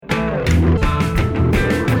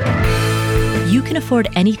afford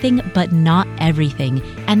anything, but not everything.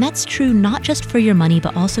 And that's true not just for your money,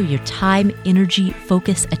 but also your time, energy,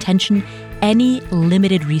 focus, attention, any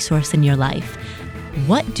limited resource in your life.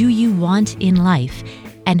 What do you want in life?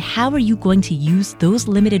 And how are you going to use those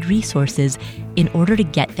limited resources in order to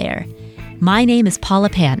get there? My name is Paula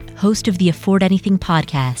Pant, host of the Afford Anything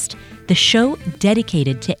podcast, the show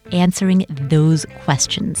dedicated to answering those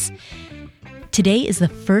questions. Today is the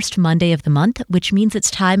first Monday of the month, which means it's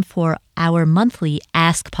time for our monthly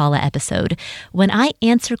Ask Paula episode, when I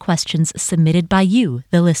answer questions submitted by you,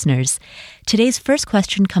 the listeners. Today's first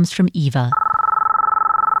question comes from Eva.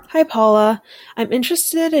 Hi, Paula. I'm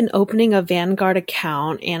interested in opening a Vanguard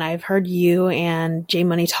account, and I've heard you and J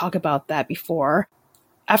Money talk about that before.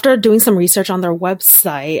 After doing some research on their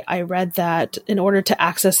website, I read that in order to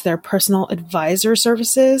access their personal advisor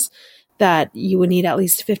services, that you would need at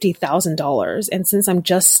least $50,000. And since I'm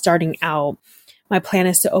just starting out, my plan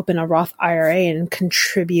is to open a Roth IRA and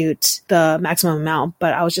contribute the maximum amount.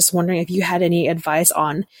 But I was just wondering if you had any advice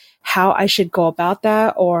on how I should go about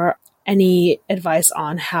that, or any advice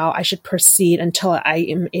on how I should proceed until I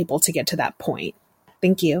am able to get to that point.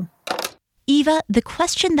 Thank you. Eva, the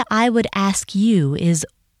question that I would ask you is,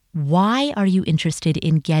 why are you interested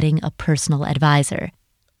in getting a personal advisor?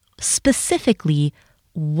 Specifically,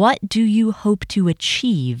 what do you hope to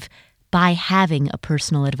achieve by having a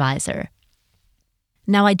personal advisor?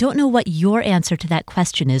 Now, I don't know what your answer to that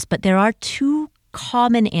question is, but there are two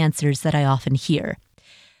common answers that I often hear.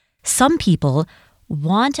 Some people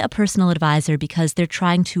want a personal advisor because they're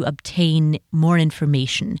trying to obtain more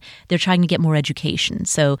information. They're trying to get more education.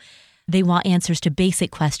 So they want answers to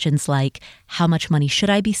basic questions like, how much money should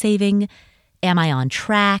I be saving? Am I on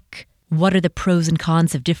track? What are the pros and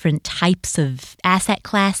cons of different types of asset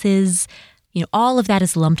classes? All of that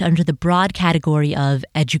is lumped under the broad category of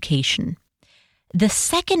education. The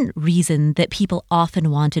second reason that people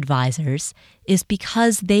often want advisors is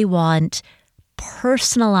because they want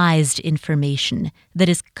personalized information that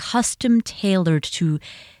is custom tailored to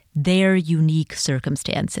their unique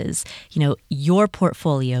circumstances. Your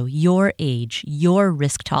portfolio, your age, your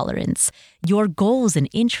risk tolerance, your goals and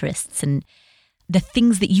interests, and the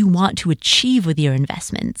things that you want to achieve with your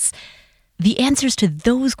investments. The answers to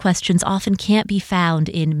those questions often can't be found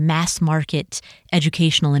in mass market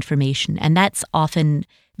educational information, and that's often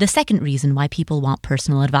the second reason why people want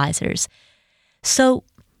personal advisors. So,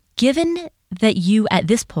 given that you, at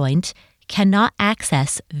this point, cannot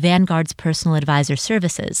access Vanguard's personal advisor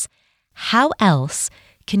services, how else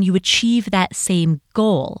can you achieve that same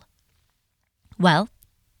goal? Well,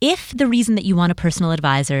 if the reason that you want a personal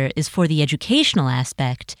advisor is for the educational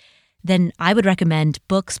aspect, then I would recommend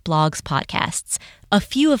books, blogs, podcasts. A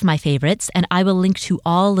few of my favorites, and I will link to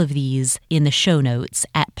all of these in the show notes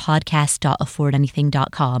at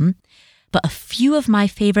podcast.affordanything.com. But a few of my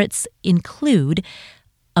favorites include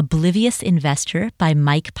Oblivious Investor by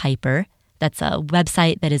Mike Piper. That's a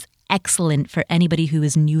website that is excellent for anybody who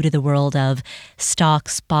is new to the world of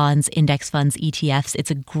stocks, bonds, index funds, ETFs. It's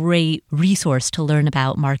a great resource to learn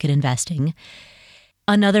about market investing.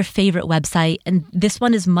 Another favorite website, and this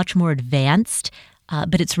one is much more advanced,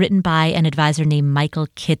 but it's written by an advisor named Michael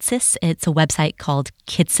Kitces. It's a website called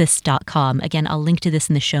kitces.com. Again, I'll link to this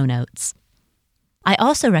in the show notes. I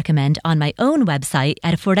also recommend on my own website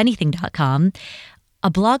at affordanything.com a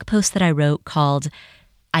blog post that I wrote called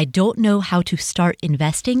I Don't Know How to Start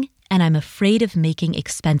Investing, and I'm Afraid of Making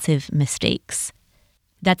Expensive Mistakes.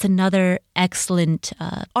 That's another excellent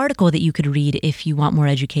article that you could read if you want more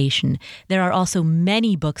education. There are also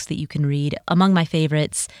many books that you can read. Among my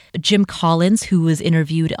favorites, Jim Collins, who was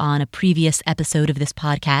interviewed on a previous episode of this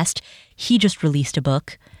podcast, he just released a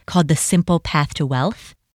book called The Simple Path to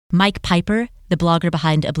Wealth. Mike Piper, the blogger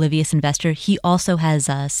behind Oblivious Investor, he also has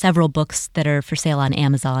several books that are for sale on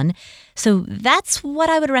Amazon. So that's what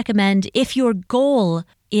I would recommend if your goal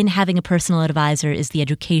in having a personal advisor is the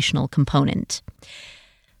educational component.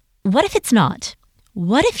 What if it's not?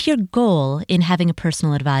 What if your goal in having a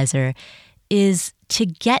personal advisor is to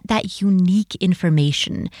get that unique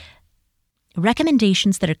information,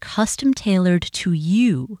 recommendations that are custom tailored to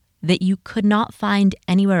you that you could not find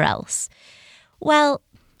anywhere else? Well,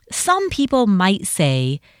 some people might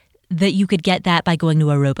say that you could get that by going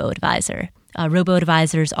to a robo-advisor.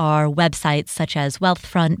 Robo-advisors are websites such as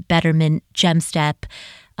Wealthfront, Betterment, GemStep.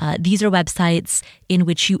 These are websites in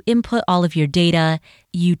which you input all of your data,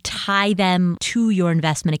 you tie them to your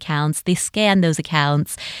investment accounts, they scan those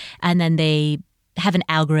accounts, and then they have an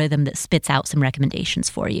algorithm that spits out some recommendations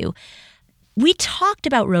for you. We talked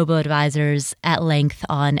about robo-advisors at length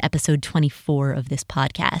on episode 24 of this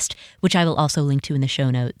podcast, which I will also link to in the show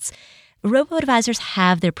notes. Robo-advisors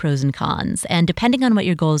have their pros and cons, and depending on what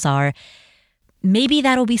your goals are, maybe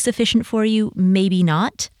that'll be sufficient for you, maybe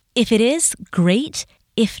not. If it is, great.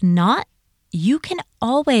 If not, you can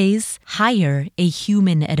always hire a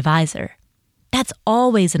human advisor. That's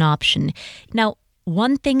always an option. Now,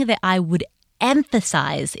 one thing that I would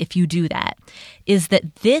emphasize if you do that is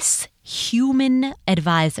that this human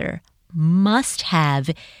advisor must have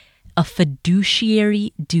a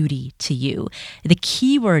fiduciary duty to you. The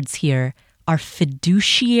key words here are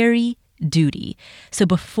fiduciary duty. So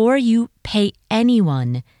before you pay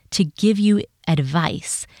anyone to give you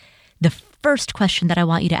advice, the first question that I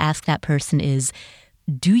want you to ask that person is,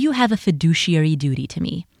 do you have a fiduciary duty to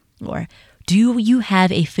me? Or do you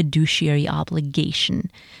have a fiduciary obligation?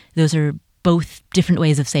 Those are both different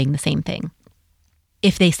ways of saying the same thing.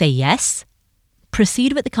 If they say yes,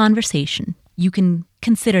 proceed with the conversation. You can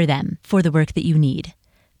consider them for the work that you need.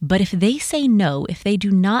 But if they say no, if they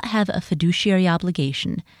do not have a fiduciary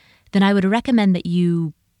obligation, then I would recommend that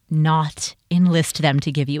you not enlist them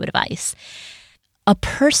to give you advice. A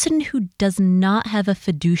person who does not have a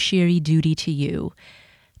fiduciary duty to you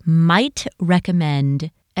might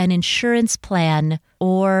recommend an insurance plan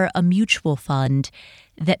or a mutual fund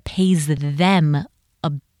that pays them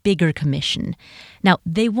a bigger commission. Now,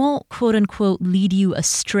 they won't, quote unquote, lead you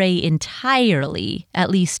astray entirely. At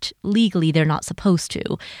least legally, they're not supposed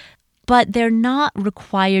to. But they're not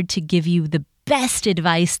required to give you the best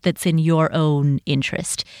advice that's in your own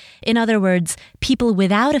interest. In other words, people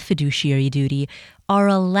without a fiduciary duty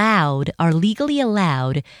are legally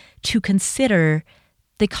allowed to consider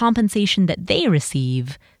the compensation that they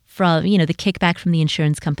receive from, the kickback from the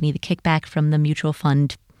insurance company, the kickback from the mutual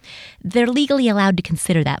fund. They're legally allowed to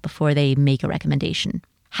consider that before they make a recommendation.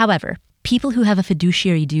 However, people who have a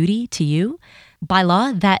fiduciary duty to you, by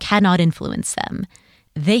law, that cannot influence them.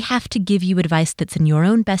 They have to give you advice that's in your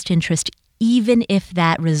own best interest, even if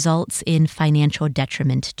that results in financial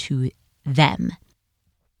detriment to them.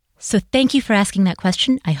 So thank you for asking that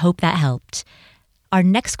question. I hope that helped. Our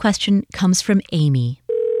next question comes from Amy.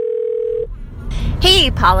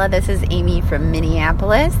 Hey, Paula, this is Amy from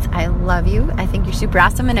Minneapolis. I love you. I think you're super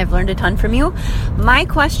awesome, and I've learned a ton from you. My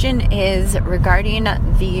question is regarding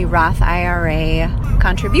the Roth IRA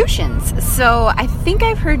contributions. So I think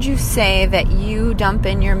I've heard you say that you dump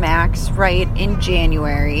in your max right in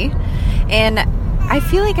January, and I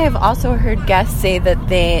feel like I've also heard guests say that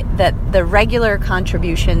the regular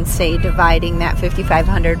contributions, say dividing that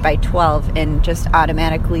 $5,500 by 12 and just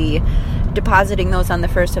automatically depositing those on the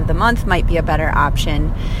first of the month might be a better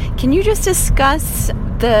option. Can you just discuss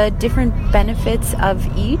the different benefits of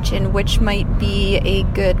each and which might be a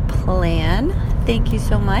good plan? Thank you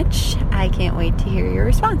so much. I can't wait to hear your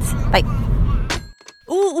response. Bye.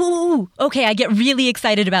 Ooh. Okay, I get really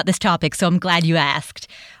excited about this topic, so I'm glad you asked.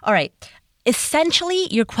 All right. Essentially,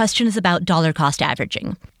 your question is about dollar cost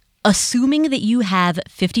averaging. Assuming that you have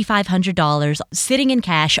 $5,500 sitting in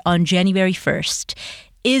cash on January 1st,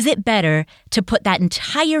 is it better to put that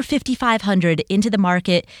entire $5,500 into the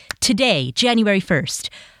market today, January 1st?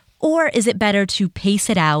 Or is it better to pace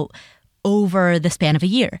it out over the span of a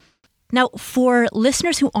year? Now, for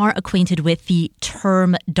listeners who aren't acquainted with the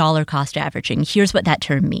term dollar cost averaging, here's what that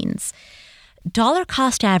term means. Dollar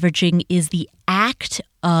cost averaging is the act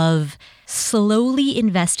of slowly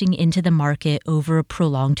investing into the market over a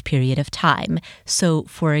prolonged period of time. So,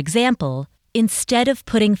 for example, instead of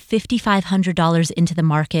putting $5,500 into the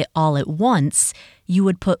market all at once, you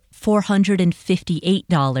would put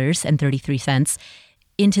 $458.33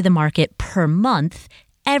 into the market per month,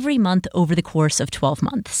 every month over the course of 12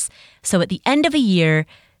 months. So at the end of a year,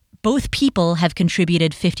 both people have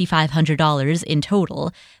contributed $5,500 in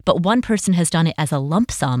total, but one person has done it as a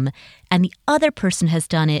lump sum, and the other person has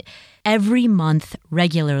done it every month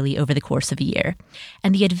regularly over the course of a year.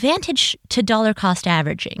 And the advantage to dollar cost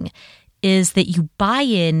averaging is that you buy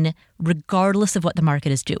in regardless of what the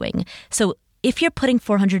market is doing. So if you're putting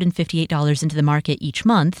 $458 into the market each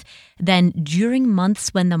month, then during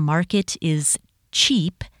months when the market is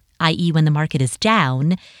cheap, i.e. when the market is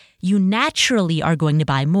down, you naturally are going to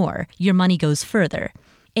buy more. Your money goes further.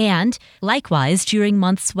 And likewise, during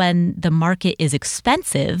months when the market is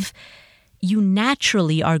expensive, you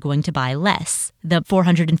naturally are going to buy less. The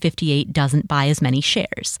 458 doesn't buy as many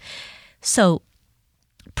shares. So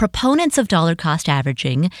proponents of dollar cost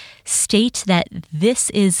averaging state that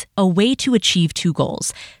this is a way to achieve two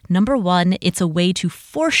goals. Number one, it's a way to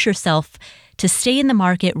force yourself to stay in the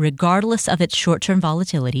market regardless of its short-term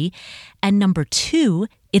volatility. And number two,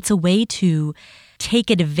 it's a way to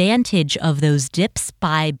take advantage of those dips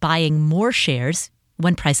by buying more shares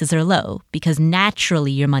when prices are low, because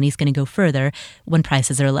naturally your money's going to go further when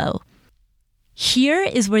prices are low. Here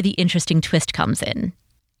is where the interesting twist comes in.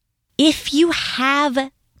 If you have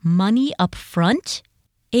money up front,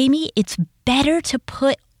 Amy, it's better to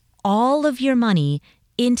put all of your money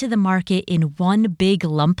into the market in one big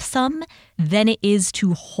lump sum than it is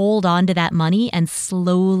to hold on to that money and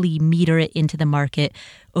slowly meter it into the market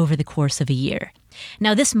over the course of a year.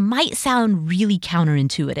 Now, this might sound really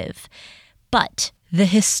counterintuitive, but the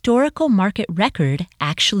historical market record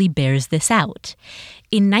actually bears this out.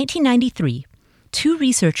 In 1993, two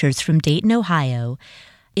researchers from Dayton, Ohio,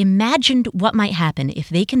 imagined what might happen if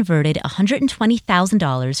they converted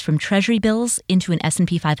 $120,000 from Treasury bills into an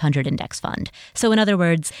S&P 500 index fund. So in other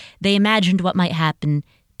words, they imagined what might happen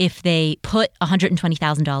if they put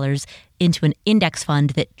 $120,000 into an index fund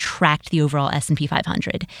that tracked the overall S&P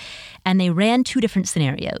 500. And they ran two different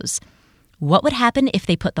scenarios. What would happen if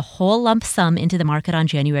they put the whole lump sum into the market on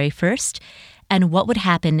January 1st? And what would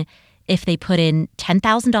happen if they put in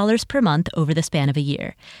 $10,000 per month over the span of a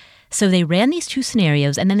year? So they ran these two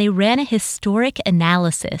scenarios, and then they ran a historic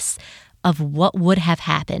analysis of what would have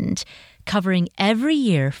happened, covering every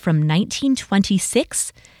year from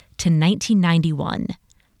 1926 to 1991.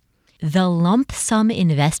 The lump sum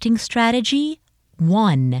investing strategy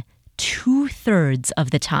won 2/3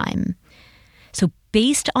 of the time. So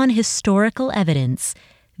based on historical evidence,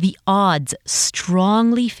 the odds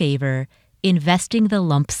strongly favor investing the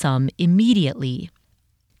lump sum immediately.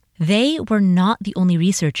 They were not the only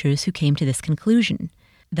researchers who came to this conclusion.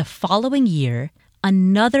 The following year,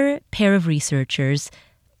 another pair of researchers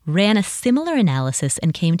ran a similar analysis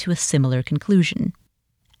and came to a similar conclusion.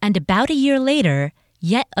 And about a year later,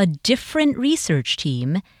 yet a different research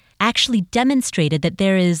team actually demonstrated that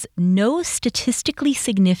there is no statistically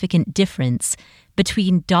significant difference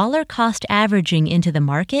between dollar cost averaging into the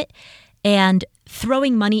market and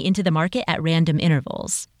throwing money into the market at random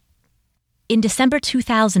intervals. In December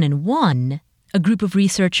 2001, a group of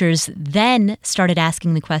researchers then started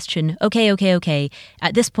asking the question, okay.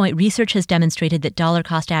 At this point, research has demonstrated that dollar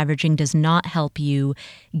cost averaging does not help you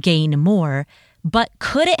gain more, but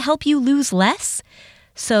could it help you lose less?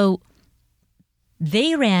 So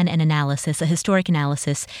they ran an analysis, a historic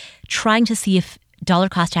analysis, trying to see if dollar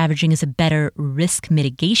cost averaging is a better risk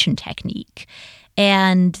mitigation technique.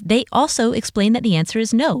 And they also explained that the answer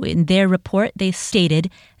is no. In their report, they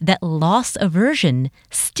stated that loss aversion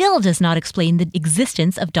still does not explain the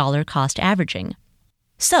existence of dollar cost averaging.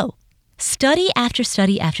 So, study after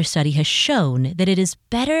study after study has shown that it is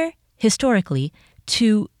better historically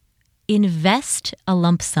to invest a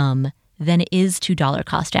lump sum than it is to dollar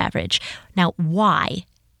cost average. Now, why?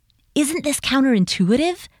 Isn't this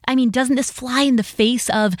counterintuitive? I mean, doesn't this fly in the face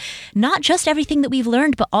of not just everything that we've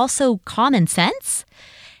learned, but also common sense?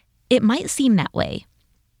 It might seem that way,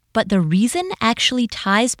 but the reason actually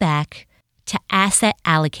ties back to asset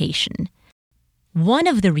allocation. One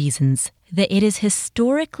of the reasons that it is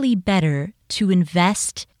historically better to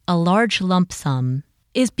invest a large lump sum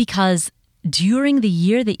is because during the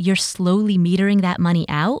year that you're slowly metering that money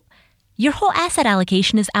out, your whole asset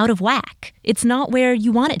allocation is out of whack. It's not where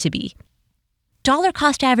you want it to be. Dollar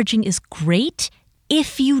cost averaging is great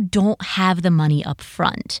if you don't have the money up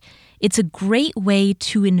front. It's a great way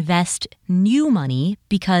to invest new money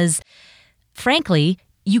because, frankly,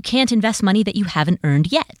 you can't invest money that you haven't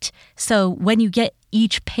earned yet. So when you get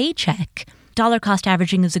each paycheck, dollar cost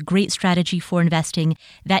averaging is a great strategy for investing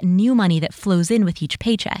that new money that flows in with each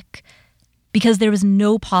paycheck, because there was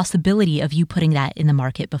no possibility of you putting that in the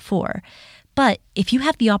market before. But if you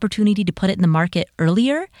have the opportunity to put it in the market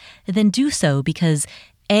earlier, then do so, because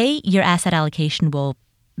A, your asset allocation will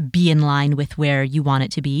be in line with where you want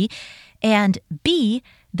it to be, and B,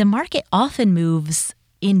 the market often moves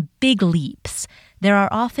in big leaps. There are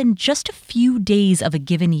often just a few days of a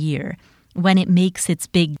given year when it makes its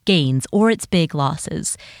big gains or its big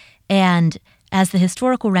losses. And as the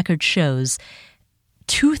historical record shows,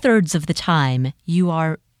 2/3 of the time, you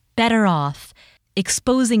are better off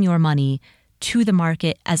exposing your money to the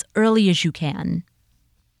market as early as you can.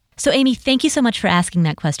 So, Amy, thank you so much for asking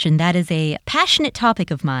that question. That is a passionate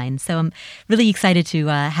topic of mine, so I'm really excited to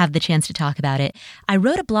have the chance to talk about it. I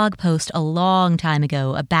wrote a blog post a long time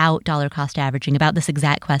ago about dollar cost averaging, about this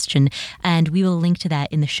exact question, and we will link to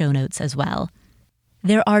that in the show notes as well.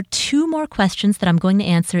 There are 2 more questions that I'm going to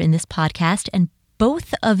answer in this podcast, and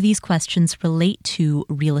both of these questions relate to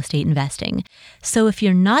real estate investing. So if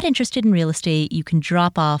you're not interested in real estate, you can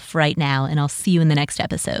drop off right now, and I'll see you in the next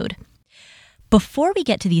episode. Before we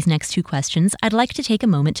get to these next 2 questions, I'd like to take a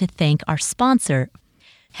moment to thank our sponsor.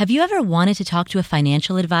 Have you ever wanted to talk to a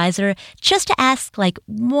financial advisor just to ask like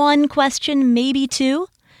one question, maybe 2?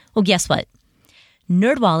 Well, guess what?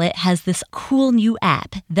 NerdWallet has this cool new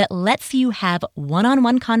app that lets you have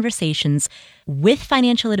one-on-one conversations with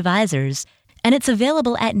financial advisors, and it's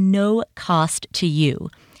available at no cost to you.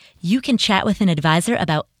 You can chat with an advisor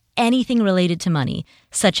about anything related to money,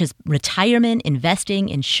 such as retirement, investing,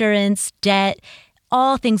 insurance, debt,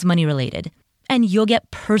 all things money related. And you'll get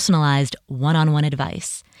personalized one-on-one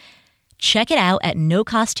advice. Check it out at no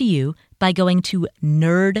cost to you by going to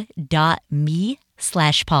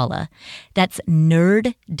nerd.me/Paula. That's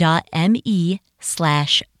nerd.me/Paula,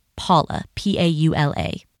 Paula.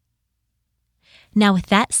 Now, with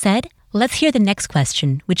that said, let's hear the next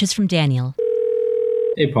question, which is from Daniel.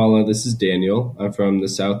 Hey, Paula, this is Daniel. I'm from the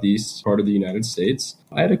southeast part of the United States.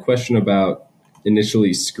 I had a question about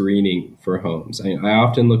initially screening for homes. I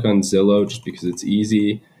often look on Zillow just because it's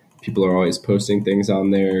easy. People are always posting things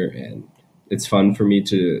on there, and it's fun for me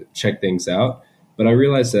to check things out. But I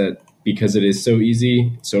realize that because it is so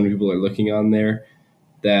easy, so many people are looking on there,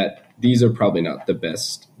 that these are probably not the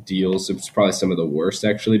best deals. It's probably some of the worst,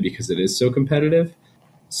 actually, because it is so competitive.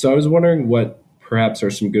 So I was wondering what perhaps are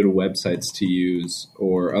some good websites to use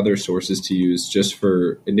or other sources to use just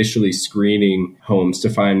for initially screening homes to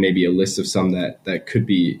find maybe a list of some that could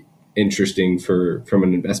be interesting from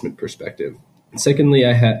an investment perspective. And secondly,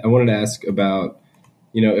 I wanted to ask about,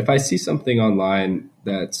 if I see something online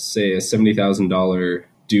that's, say, a $70,000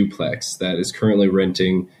 duplex that is currently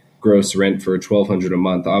renting gross rent for $1,200 a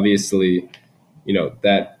month, obviously,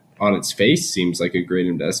 that on its face seems like a great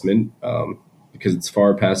investment, because it's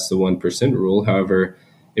far past the 1% rule. However,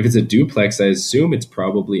 if it's a duplex, I assume it's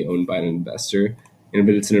probably owned by an investor. And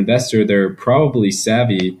if it's an investor, they're probably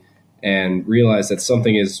savvy and realize that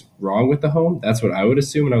something is wrong with the home. That's what I would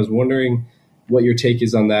assume. And I was wondering what your take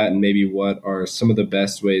is on that, and maybe what are some of the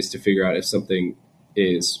best ways to figure out if something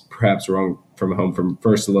is perhaps wrong from a home from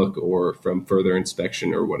first look or from further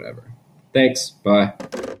inspection or whatever. Thanks. Bye.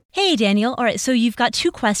 Hey, Daniel. All right, so you've got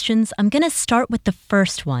two questions. I'm going to start with the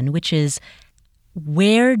first one, which is,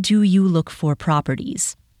 where do you look for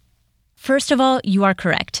properties? First of all, you are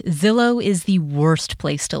correct. Zillow is the worst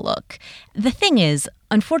place to look. The thing is,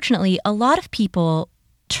 unfortunately, a lot of people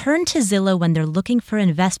turn to Zillow when they're looking for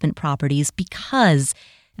investment properties because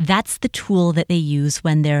that's the tool that they use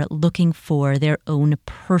when they're looking for their own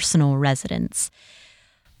personal residence.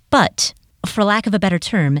 But, for lack of a better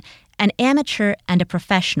term, an amateur and a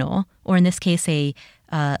professional, or in this case, a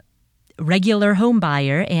regular home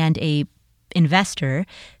buyer and a investor,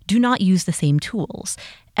 do not use the same tools.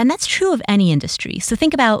 And that's true of any industry. So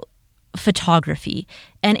think about photography.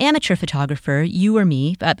 An amateur photographer, you or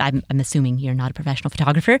me, I'm assuming you're not a professional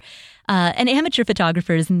photographer, an amateur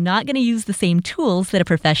photographer is not going to use the same tools that a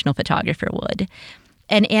professional photographer would.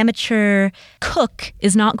 An amateur cook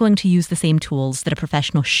is not going to use the same tools that a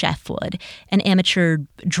professional chef would. An amateur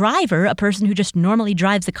driver, a person who just normally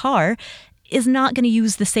drives a car, is not going to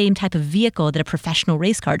use the same type of vehicle that a professional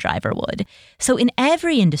race car driver would. So in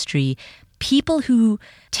every industry, people who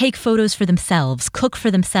take photos for themselves, cook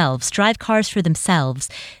for themselves, drive cars for themselves,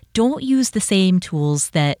 don't use the same tools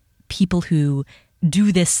that people who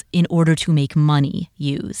do this in order to make money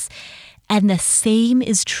use. And the same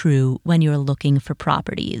is true when you're looking for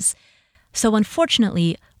properties. So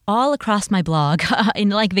unfortunately, all across my blog, in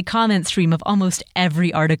like the comment stream of almost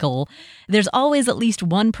every article, there's always at least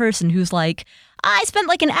one person who's like, I spent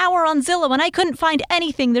like an hour on Zillow and I couldn't find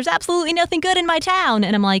anything. There's absolutely nothing good in my town.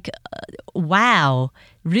 And I'm like, wow,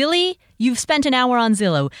 really? You've spent an hour on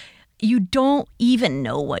Zillow. You don't even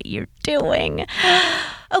know what you're doing.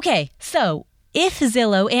 Okay, so if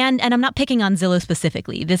Zillow, and I'm not picking on Zillow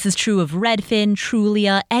specifically, this is true of Redfin,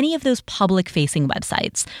 Trulia, any of those public-facing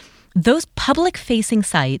websites. Those public-facing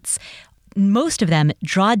sites, most of them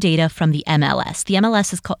draw data from the MLS. The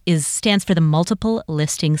MLS stands for the Multiple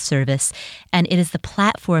Listing Service, and it is the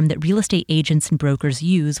platform that real estate agents and brokers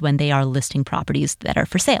use when they are listing properties that are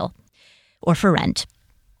for sale or for rent.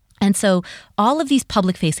 And so all of these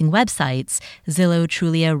public-facing websites, Zillow,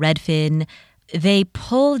 Trulia, Redfin, they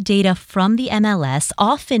pull data from the MLS,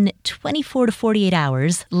 often 24 to 48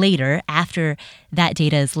 hours later after that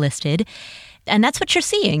data is listed. And that's what you're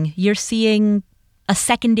seeing. You're seeing a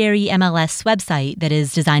secondary MLS website that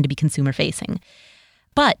is designed to be consumer-facing.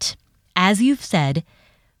 But, as you've said,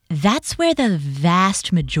 that's where the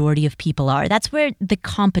vast majority of people are. That's where the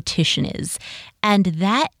competition is. And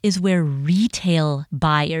that is where retail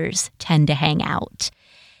buyers tend to hang out.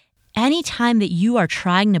 Anytime that you are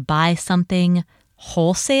trying to buy something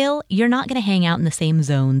wholesale, you're not going to hang out in the same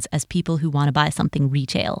zones as people who want to buy something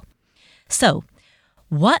retail. So,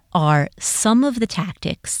 what are some of the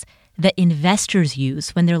tactics that investors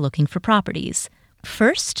use when they're looking for properties?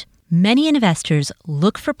 First, many investors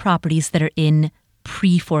look for properties that are in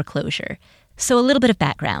pre-foreclosure. So a little bit of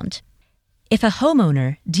background. If a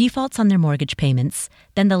homeowner defaults on their mortgage payments,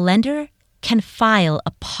 then the lender can file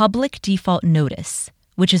a public default notice,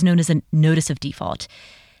 which is known as a notice of default.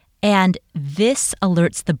 And this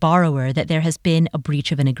alerts the borrower that there has been a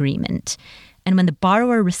breach of an agreement. And when the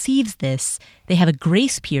borrower receives this, they have a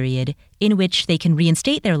grace period in which they can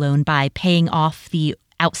reinstate their loan by paying off the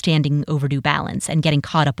outstanding overdue balance and getting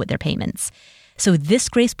caught up with their payments. So this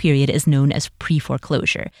grace period is known as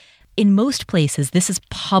pre-foreclosure. In most places, this is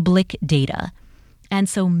public data. And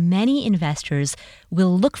so many investors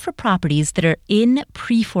will look for properties that are in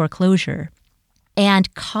pre-foreclosure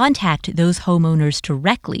and contact those homeowners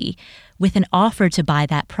directly with an offer to buy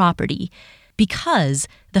that property because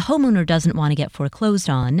the homeowner doesn't want to get foreclosed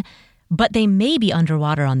on, but they may be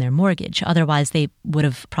underwater on their mortgage. Otherwise, they would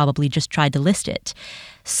have probably just tried to list it.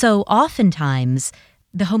 So oftentimes,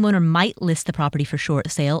 the homeowner might list the property for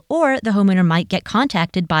short sale, or the homeowner might get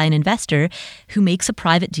contacted by an investor who makes a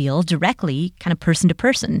private deal directly, kind of person to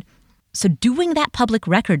person. So doing that public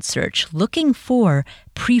record search, looking for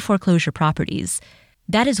pre-foreclosure properties,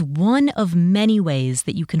 that is one of many ways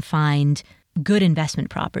that you can find good investment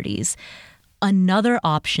properties. Another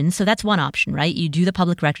option, so that's one option, right? You do the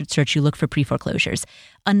public record search, you look for pre-foreclosures.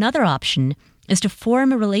 Another option is to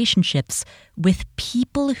form relationships with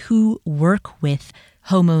people who work with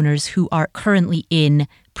homeowners who are currently in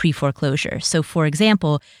pre-foreclosure. So, for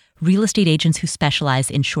example, real estate agents who specialize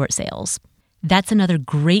in short sales. That's another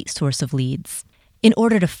great source of leads. In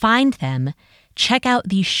order to find them, check out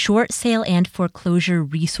the Short Sale and Foreclosure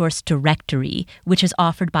Resource Directory, which is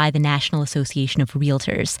offered by the National Association of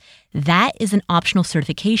Realtors. That is an optional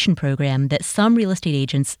certification program that some real estate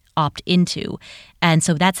agents opt into. And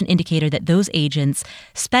so that's an indicator that those agents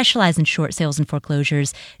specialize in short sales and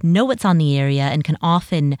foreclosures, know what's on the area, and can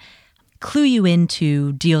often clue you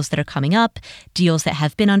into deals that are coming up, deals that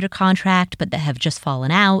have been under contract but that have just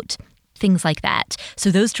fallen out, things like that.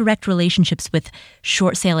 So those direct relationships with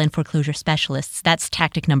short sale and foreclosure specialists, that's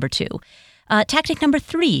tactic number 2. Tactic number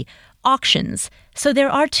 3, auctions. So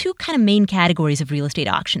there are two kind of main categories of real estate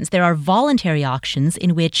auctions. There are voluntary auctions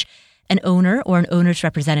in which an owner or an owner's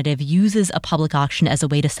representative uses a public auction as a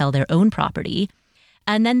way to sell their own property.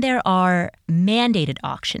 And then there are mandated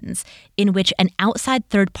auctions in which an outside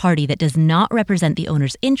third party that does not represent the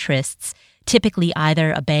owner's interests, typically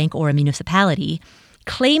either a bank or a municipality,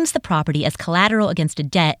 claims the property as collateral against a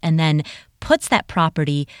debt and then puts that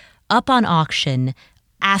property up on auction,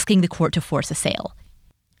 asking the court to force a sale.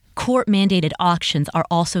 Court-mandated auctions are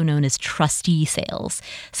also known as trustee sales.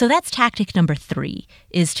 So that's tactic number 3,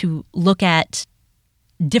 is to look at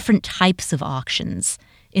different types of auctions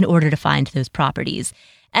in order to find those properties.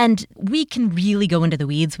 And we can really go into the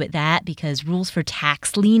weeds with that because rules for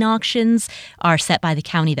tax lien auctions are set by the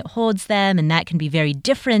county that holds them, and that can be very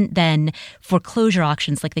different than foreclosure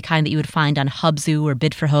auctions like the kind that you would find on Hubzu or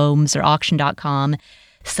Bid for Homes or Auction.com.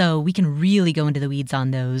 So we can really go into the weeds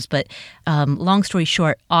on those. But long story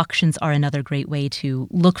short, auctions are another great way to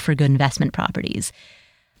look for good investment properties.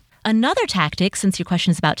 Another tactic, since your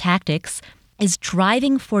question is about tactics, is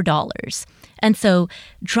driving for dollars. And so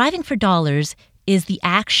driving for dollars is the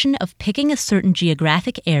action of picking a certain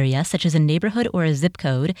geographic area, such as a neighborhood or a zip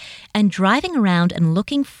code, and driving around and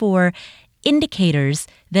looking for indicators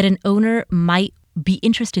that an owner might be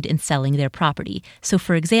interested in selling their property. So,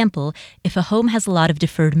 for example, if a home has a lot of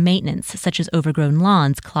deferred maintenance, such as overgrown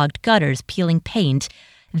lawns, clogged gutters, peeling paint,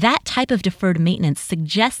 that type of deferred maintenance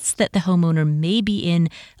suggests that the homeowner may be in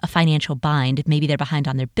a financial bind. Maybe they're behind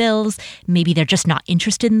on their bills. Maybe they're just not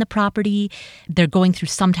interested in the property. They're going through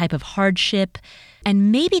some type of hardship.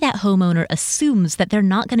 And maybe that homeowner assumes that they're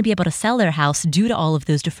not going to be able to sell their house due to all of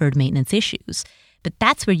those deferred maintenance issues. But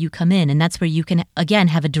that's where you come in, and that's where you can, again,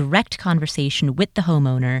 have a direct conversation with the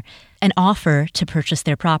homeowner and offer to purchase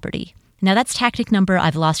their property. Now, that's tactic number,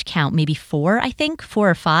 I've lost count, maybe 4, I think,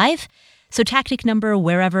 4 or 5. So tactic number,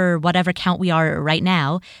 whatever count we are right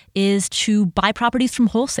now, is to buy properties from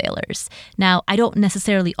wholesalers. Now, I don't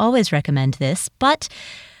necessarily always recommend this, but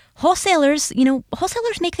wholesalers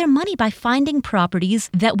make their money by finding properties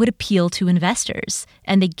that would appeal to investors.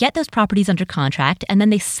 And they get those properties under contract, and then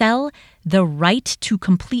they sell the right to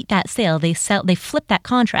complete that sale. They flip that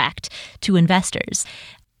contract to investors.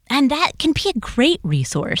 And that can be a great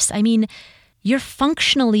resource. I mean, you're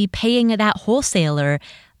functionally paying that wholesaler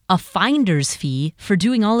a finder's fee for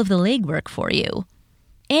doing all of the legwork for you.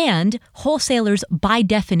 And wholesalers, by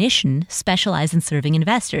definition, specialize in serving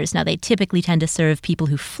investors. Now, they typically tend to serve people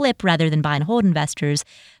who flip rather than buy and hold investors,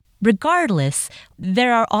 Regardless,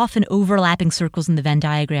 there are often overlapping circles in the Venn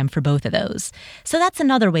diagram for both of those. So that's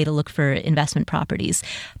another way to look for investment properties.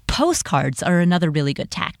 Postcards are another really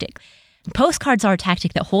good tactic. Postcards are a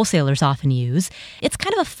tactic that wholesalers often use. It's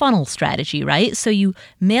kind of a funnel strategy, right? So you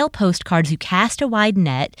mail postcards, you cast a wide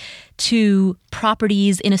net to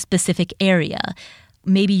properties in a specific area.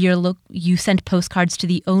 Maybe you send postcards to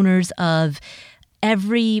the owners of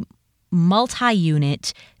every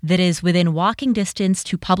multi-unit that is within walking distance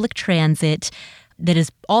to public transit that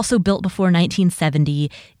is also built before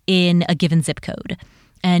 1970 in a given zip code.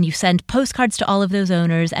 And you send postcards to all of those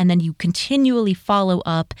owners, and then you continually follow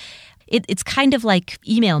up. It's kind of like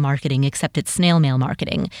email marketing, except it's snail mail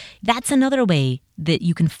marketing. That's another way that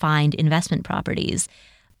you can find investment properties.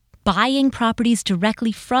 Buying properties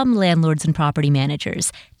directly from landlords and property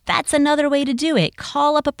managers. That's another way to do it.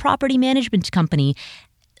 Call up a property management company.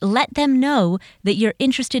 Let them know that you're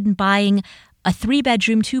interested in buying a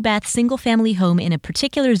 3-bedroom, 2-bath, single-family home in a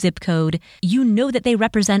particular zip code. You know that they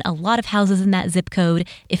represent a lot of houses in that zip code.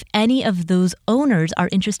 If any of those owners are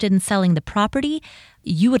interested in selling the property,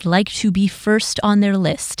 you would like to be first on their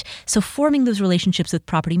list. So forming those relationships with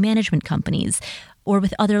property management companies or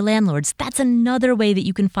with other landlords, that's another way that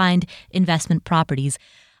you can find investment properties.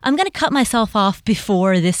 I'm going to cut myself off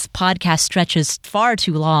before this podcast stretches far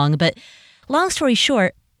too long, but long story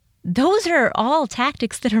short, those are all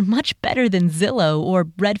tactics that are much better than Zillow or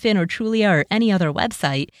Redfin or Trulia or any other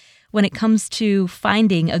website when it comes to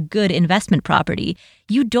finding a good investment property.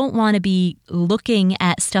 You don't want to be looking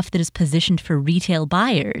at stuff that is positioned for retail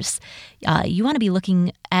buyers. You want to be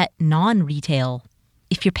looking at non-retail.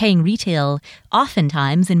 If you're paying retail,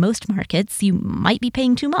 oftentimes in most markets, you might be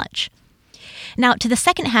paying too much. Now, to the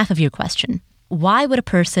second half of your question, why would a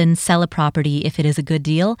person sell a property if it is a good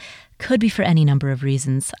deal? Could be for any number of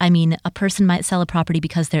reasons. I mean, a person might sell a property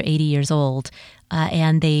because they're 80 years old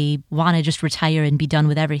and they want to just retire and be done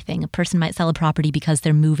with everything. A person might sell a property because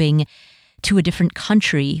they're moving to a different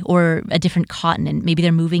country or a different continent. Maybe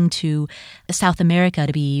they're moving to South America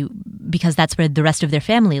because that's where the rest of their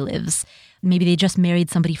family lives. Maybe they just married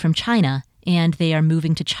somebody from China and they are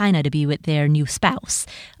moving to China to be with their new spouse.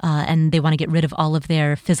 And they want to get rid of all of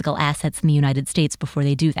their physical assets in the United States before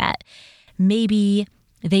they do that. Maybe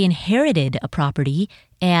they inherited a property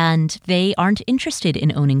and they aren't interested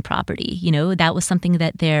in owning property. You know, that was something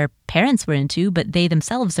that their parents were into, but they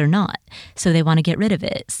themselves are not. So they want to get rid of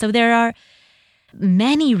it. So there are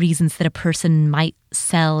many reasons that a person might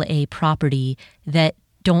sell a property that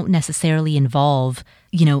don't necessarily involve,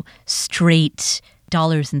 straight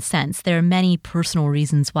dollars and cents. There are many personal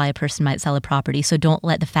reasons why a person might sell a property. So don't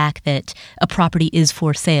let the fact that a property is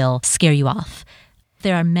for sale scare you off.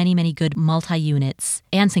 There are many, many good multi-units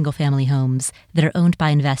and single-family homes that are owned by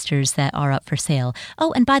investors that are up for sale.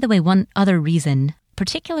 Oh, and by the way, one other reason,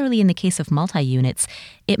 particularly in the case of multi-units,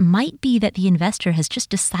 it might be that the investor has just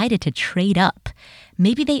decided to trade up.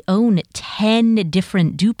 Maybe they own 10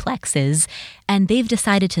 different duplexes and they've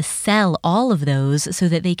decided to sell all of those so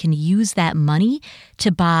that they can use that money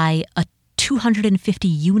to buy a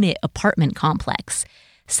 250-unit apartment complex.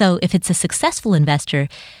 So if it's a successful investor,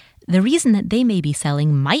 the reason that they may be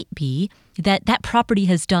selling might be that that property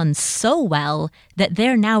has done so well that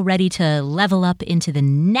they're now ready to level up into the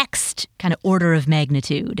next kind of order of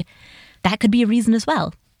magnitude. That could be a reason as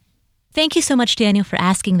well. Thank you so much, Daniel, for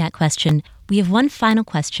asking that question. We have one final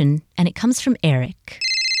question, and it comes from Eric.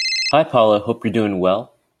 Hi, Paula. Hope you're doing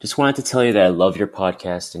well. Just wanted to tell you that I love your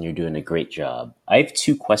podcast and you're doing a great job. I have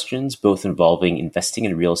 2 questions, both involving investing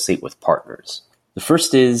in real estate with partners. The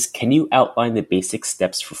first is, can you outline the basic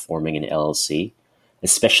steps for forming an LLC,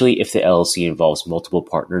 especially if the LLC involves multiple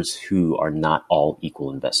partners who are not all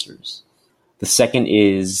equal investors? The second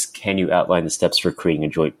is, can you outline the steps for creating a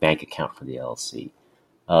joint bank account for the LLC?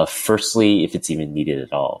 Firstly, if it's even needed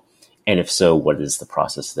at all, and if so, what is the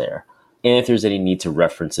process there? And if there's any need to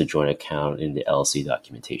reference a joint account in the LLC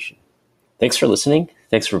documentation. Thanks for listening.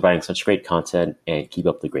 Thanks for providing such great content, and keep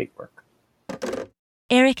up the great work.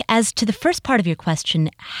 Eric, as to the first part of your question,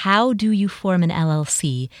 how do you form an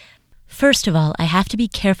LLC? First of all, I have to be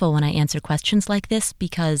careful when I answer questions like this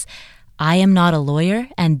because I am not a lawyer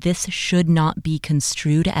and this should not be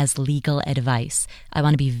construed as legal advice. I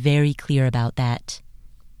want to be very clear about that.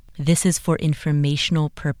 This is for informational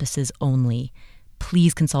purposes only.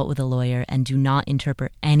 Please consult with a lawyer and do not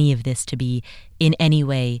interpret any of this to be in any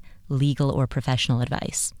way legal or professional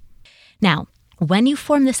advice. Now, when you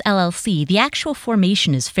form this LLC, the actual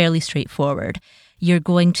formation is fairly straightforward. You're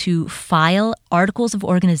going to file articles of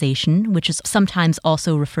organization, which is sometimes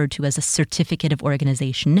also referred to as a certificate of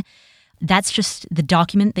organization. That's just the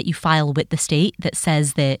document that you file with the state that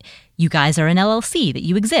says that you guys are an LLC, that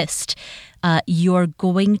you exist. You're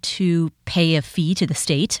going to pay a fee to the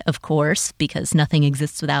state, of course, because nothing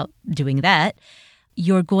exists without doing that.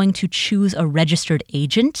 You're going to choose a registered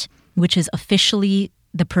agent, which is officially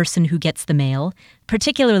the person who gets the mail,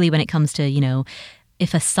 particularly when it comes to,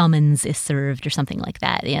 if a summons is served or something like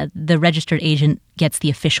that. Yeah, the registered agent gets the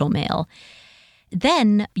official mail.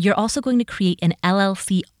 Then you're also going to create an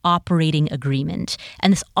LLC operating agreement.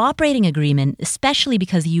 And this operating agreement, especially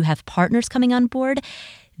because you have partners coming on board,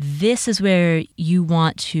 this is where you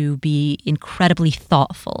want to be incredibly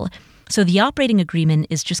thoughtful. So the operating agreement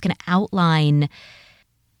is just going to outline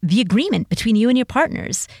the agreement between you and your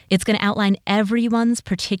partners. It's going to outline everyone's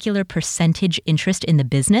particular percentage interest in the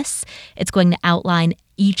business. It's going to outline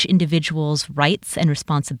each individual's rights and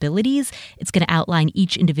responsibilities. It's going to outline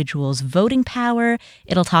each individual's voting power.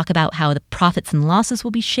 It'll talk about how the profits and losses will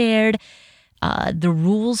be shared, the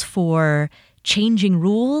rules for changing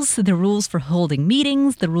rules, the rules for holding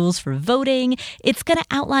meetings, the rules for voting. It's going to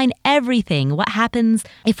outline everything. What happens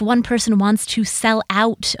if one person wants to sell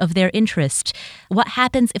out of their interest? What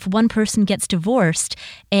happens if one person gets divorced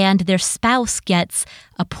and their spouse gets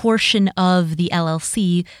a portion of the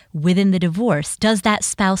LLC within the divorce? Does that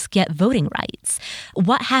spouse get voting rights?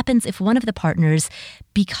 What happens if one of the partners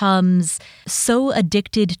becomes so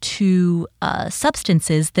addicted to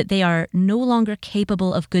substances that they are no longer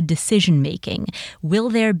capable of good decision making? Will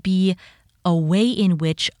there be a way in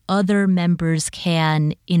which other members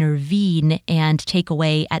can intervene and take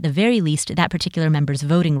away, at the very least, that particular member's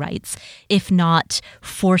voting rights, if not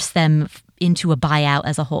force them into a buyout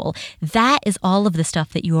as a whole? That is all of the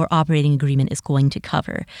stuff that your operating agreement is going to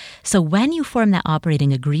cover. So when you form that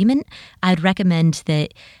operating agreement, I'd recommend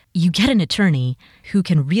that you get an attorney who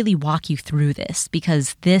can really walk you through this,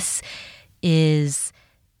 because this is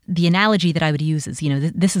the analogy that I would use is,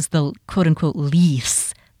 this is the quote unquote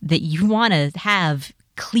lease that you want to have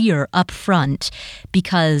clear up front,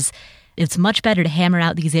 because it's much better to hammer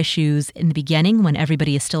out these issues in the beginning when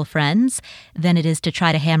everybody is still friends than it is to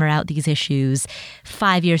try to hammer out these issues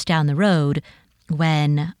 5 years down the road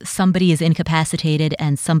when somebody is incapacitated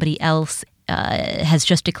and somebody else has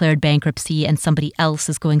just declared bankruptcy and somebody else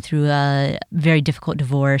is going through a very difficult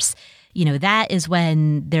divorce. That is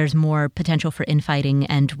when there's more potential for infighting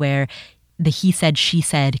and where the he said, she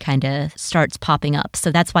said kind of starts popping up.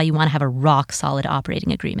 So that's why you want to have a rock solid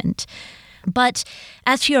operating agreement. But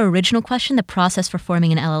as to your original question, the process for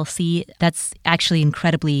forming an LLC, that's actually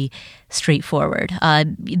incredibly straightforward.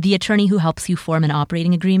 The attorney who helps you form an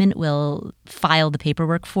operating agreement will file the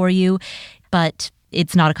paperwork for you, but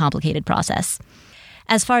it's not a complicated process.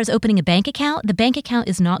 As far as opening a bank account, the bank account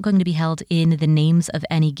is not going to be held in the names of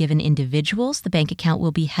any given individuals. The bank account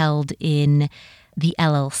will be held in the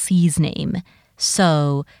LLC's name.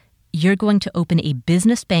 So you're going to open a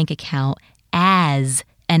business bank account as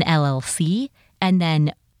an LLC, and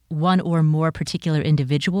then one or more particular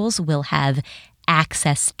individuals will have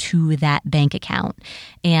access to that bank account.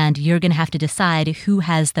 And you're going to have to decide who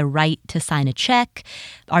has the right to sign a check.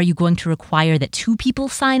 Are you going to require that two people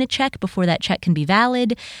sign a check before that check can be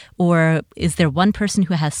valid? Or is there one person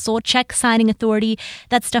who has sole check signing authority?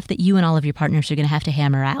 That's stuff that you and all of your partners are going to have to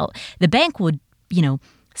hammer out. The bank would,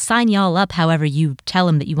 sign y'all up however you tell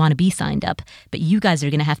them that you want to be signed up, but you guys are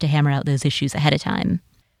going to have to hammer out those issues ahead of time.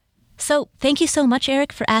 So thank you so much,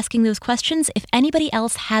 Eric, for asking those questions. If anybody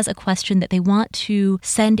else has a question that they want to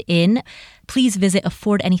send in, please visit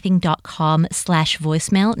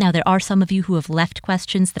affordanything.com/voicemail. Now, there are some of you who have left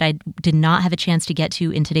questions that I did not have a chance to get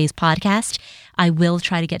to in today's podcast. I will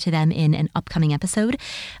try to get to them in an upcoming episode.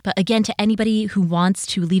 But again, to anybody who wants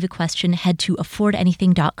to leave a question, head to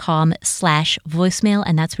affordanything.com/voicemail,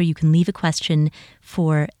 and that's where you can leave a question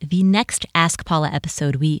for the next Ask Paula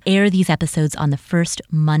episode. We air these episodes on the first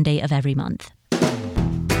Monday of every month.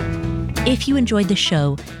 If you enjoyed the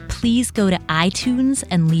show, please go to iTunes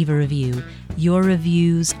and leave a review. Your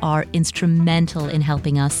reviews are instrumental in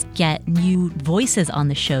helping us get new voices on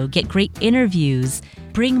the show, get great interviews,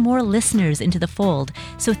 bring more listeners into the fold.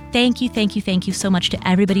 So thank you so much to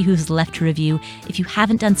everybody who's left a review. If you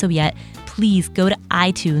haven't done so yet, please go to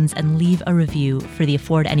iTunes and leave a review for the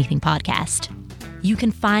Afford Anything podcast. You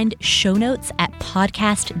can find show notes at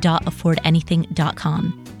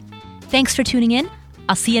podcast.affordanything.com. Thanks for tuning in.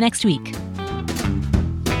 I'll see you next week.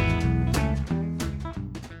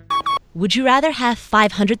 Would you rather have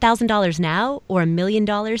 $500,000 now or $1 million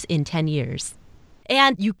in 10 years?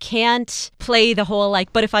 And you can't play the whole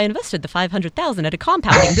but if I invested the $500,000 at a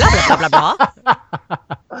compounding, blah, blah, blah, blah, blah.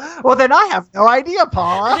 Well, then I have no idea,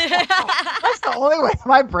 Paula. That's the only way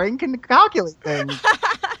my brain can calculate things.